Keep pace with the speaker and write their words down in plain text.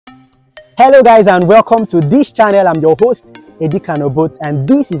Hello guys and welcome to this channel. I'm your host Edikanobot and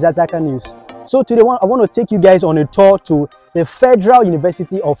this is Azaka News. So today I want to take you guys on a tour to the Federal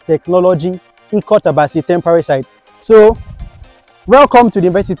University of Technology Ikot Abasi temporary site. So welcome to the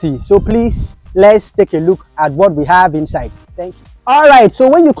university. So please let's take a look at what we have inside. Thank you. Alright, so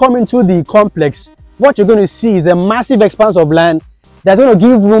when you come into the complex, what you're going to see is a massive expanse of land that's going to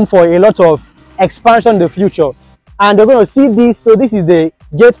give room for a lot of expansion in the future. And you're going to see this. So this is the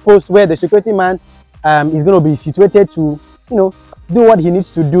gate post where the security man is going to be situated to, do what he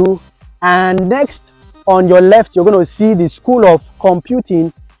needs to do. And next on your left, you're going to see the School of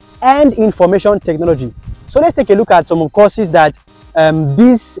Computing and Information Technology. So let's take a look at some courses that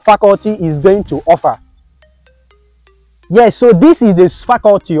this faculty is going to offer. Yes, so this is the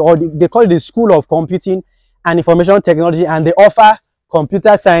faculty, or they call it the School of Computing and Information Technology, and they offer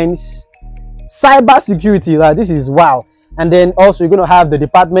computer science, cyber security. This is wow. And then also you're going to have the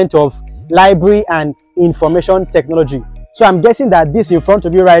Department of Library and Information Technology. So I'm guessing that this in front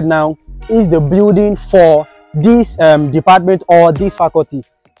of you right now is the building for this department or this faculty.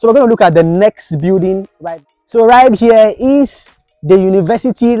 So we're going to look at the next building right. So right here is the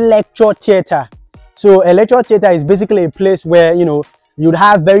University Lecture Theatre. So a lecture theatre is basically a place where you'd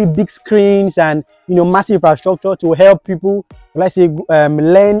have very big screens and massive infrastructure to help people, let's say,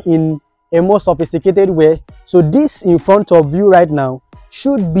 learn in a more sophisticated way. So this in front of you right now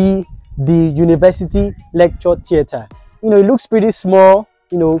should be the University Lecture Theatre. It looks pretty small,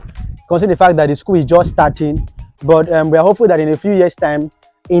 considering the fact that the school is just starting, but we are hopeful that in a few years time,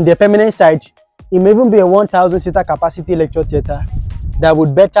 in the permanent site, it may even be a 1,000 seater capacity lecture theatre that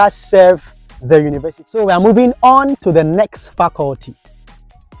would better serve the university. So we are moving on to the next faculty.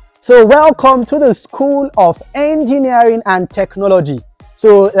 So welcome to the School of Engineering and Technology.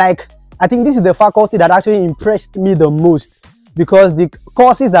 So I think this is the faculty that actually impressed me the most, because the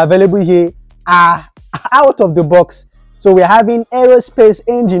courses available here are out of the box. So we're having aerospace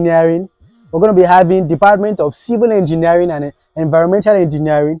engineering, we're going to be having Department of Civil Engineering and Environmental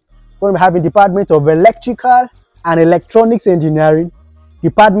Engineering, we're going to be having Department of Electrical and Electronics Engineering,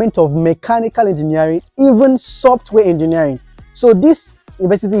 Department of Mechanical Engineering, even Software Engineering. So this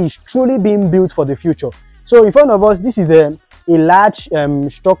university is truly being built for the future. So in front of us, this is a large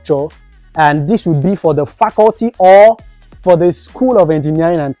structure, and this would be for the faculty or for the School of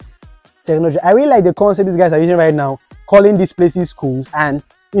Engineering and Technology. I really like the concept these guys are using right now, calling these places schools, and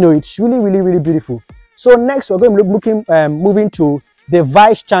it's really beautiful. So next we're going to be moving to the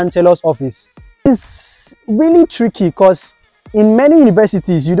Vice Chancellor's office. It's really tricky because in many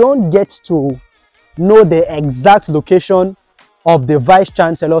universities you don't get to know the exact location of the Vice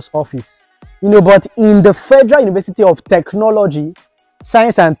Chancellor's office, but in the Federal University of Technology,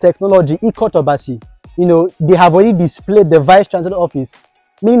 Science and Technology, Ikot Abasi, they have already displayed the Vice Chancellor office,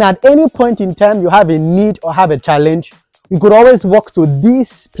 meaning at any point in time you have a need or have a challenge, you could always walk to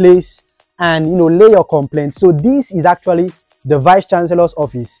this place and lay your complaint. So this is actually the Vice Chancellor's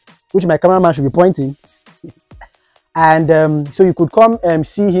office, which my cameraman should be pointing. And so you could come and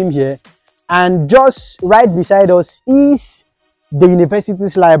see him here, and just right beside us is the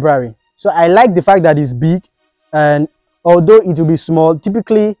university's library. So I like the fact that it's big, and although it will be small,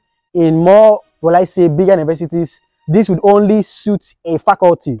 typically in more, bigger universities, this would only suit a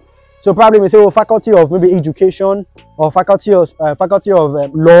faculty. So probably we say, faculty of maybe education or faculty of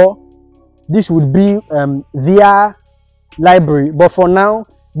law, this would be their library. But for now,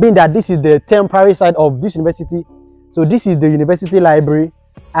 being that this is the temporary side of this university, so this is the university library,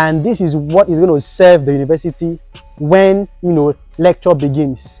 and this is what is going to serve the university when lecture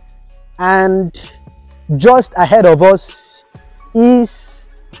begins. And just ahead of us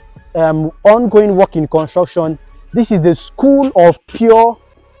is ongoing work in construction. This is the School of Pure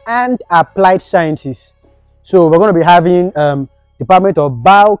and Applied Sciences. So we're going to be having Department of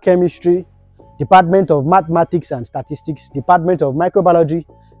Biochemistry, Department of Mathematics and Statistics, Department of Microbiology,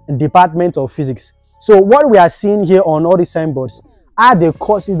 and Department of Physics. So what we are seeing here on all these signboards are the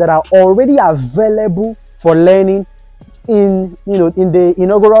courses that are already available for learning in the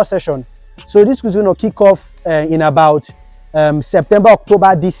inaugural session. So this is going to kick off in about September,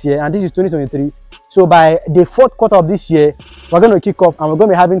 October this year, and this is 2023. So by the fourth quarter of this year, we're going to kick off, and we're going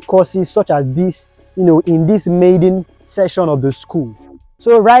to be having courses such as this, in this maiden session of the school.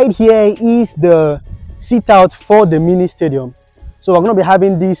 So right here is the sit out for the mini stadium. So we're going to be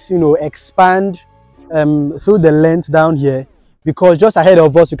having this, expand through the length down here, because just ahead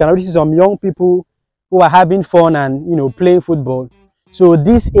of us, you can already see some young people who are having fun and playing football. So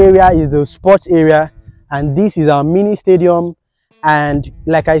this area is the sports area, and this is our mini stadium. And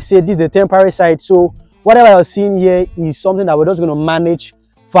like I said, this is the temporary site. So whatever you're seeing here is something that we're just going to manage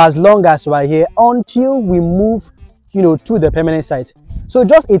for as long as we're here until we move, to the permanent site. So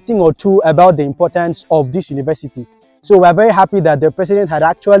just a thing or two about the importance of this university. So we're very happy that the president had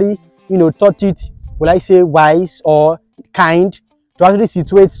actually, thought it, will I say, wise or kind to actually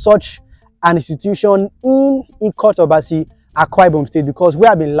situate such an institution in Ikot, Abasi, Akwa Ibom State, because we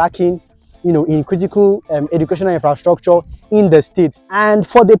have been lacking, in critical educational infrastructure in the state. And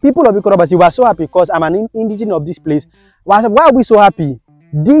for the people of Ikot, Abasi, we are so happy because I'm an indigenous of this place. Why are we so happy?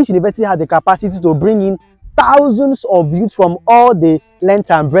 This university has the capacity to bring in thousands of youth from all the length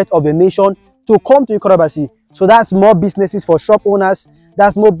and breadth of the nation to come to Ikot, Abasi. So that's more businesses for shop owners,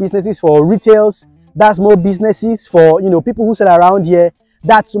 that's more businesses for retails, that's more businesses for people who sell around here,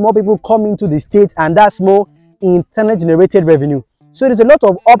 that's more people coming to the state, and that's more internally generated revenue. So there's a lot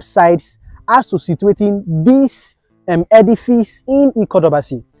of upsides as to situating this edifice in Ikot,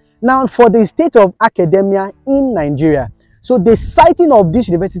 Abasi. Now, for the state of academia in Nigeria, so the siting of this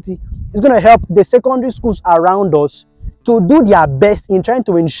university is going to help the secondary schools around us to do their best in trying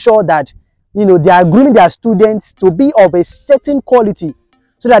to ensure that they are grooming their students to be of a certain quality,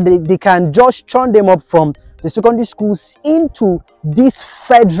 so that they can just turn them up from the secondary schools into this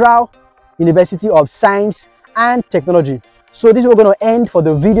Federal University of Science and Technology. So this is where we're going to end for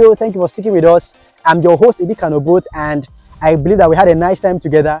the video. Thank you for sticking with us. I'm your host, Ikot, and I believe that we had a nice time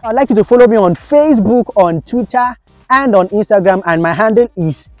together. I'd like you to follow me on Facebook, on Twitter, and on Instagram, and my handle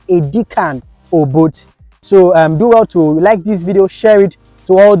is Ikot. So do well to like this video, share it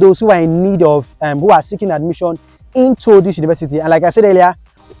to all those who are in need of, who are seeking admission into this university. And like I said earlier,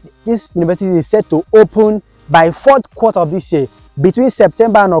 this university is set to open by 4th quarter of this year, between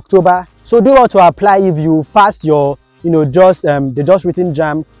September and October. So do well to apply if you passed your, the just written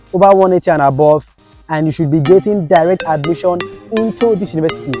JAMB over 180 and above, and you should be getting direct admission into this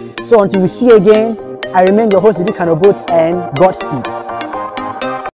university. So until we see you again, I remain your host, Ikot, and Godspeed.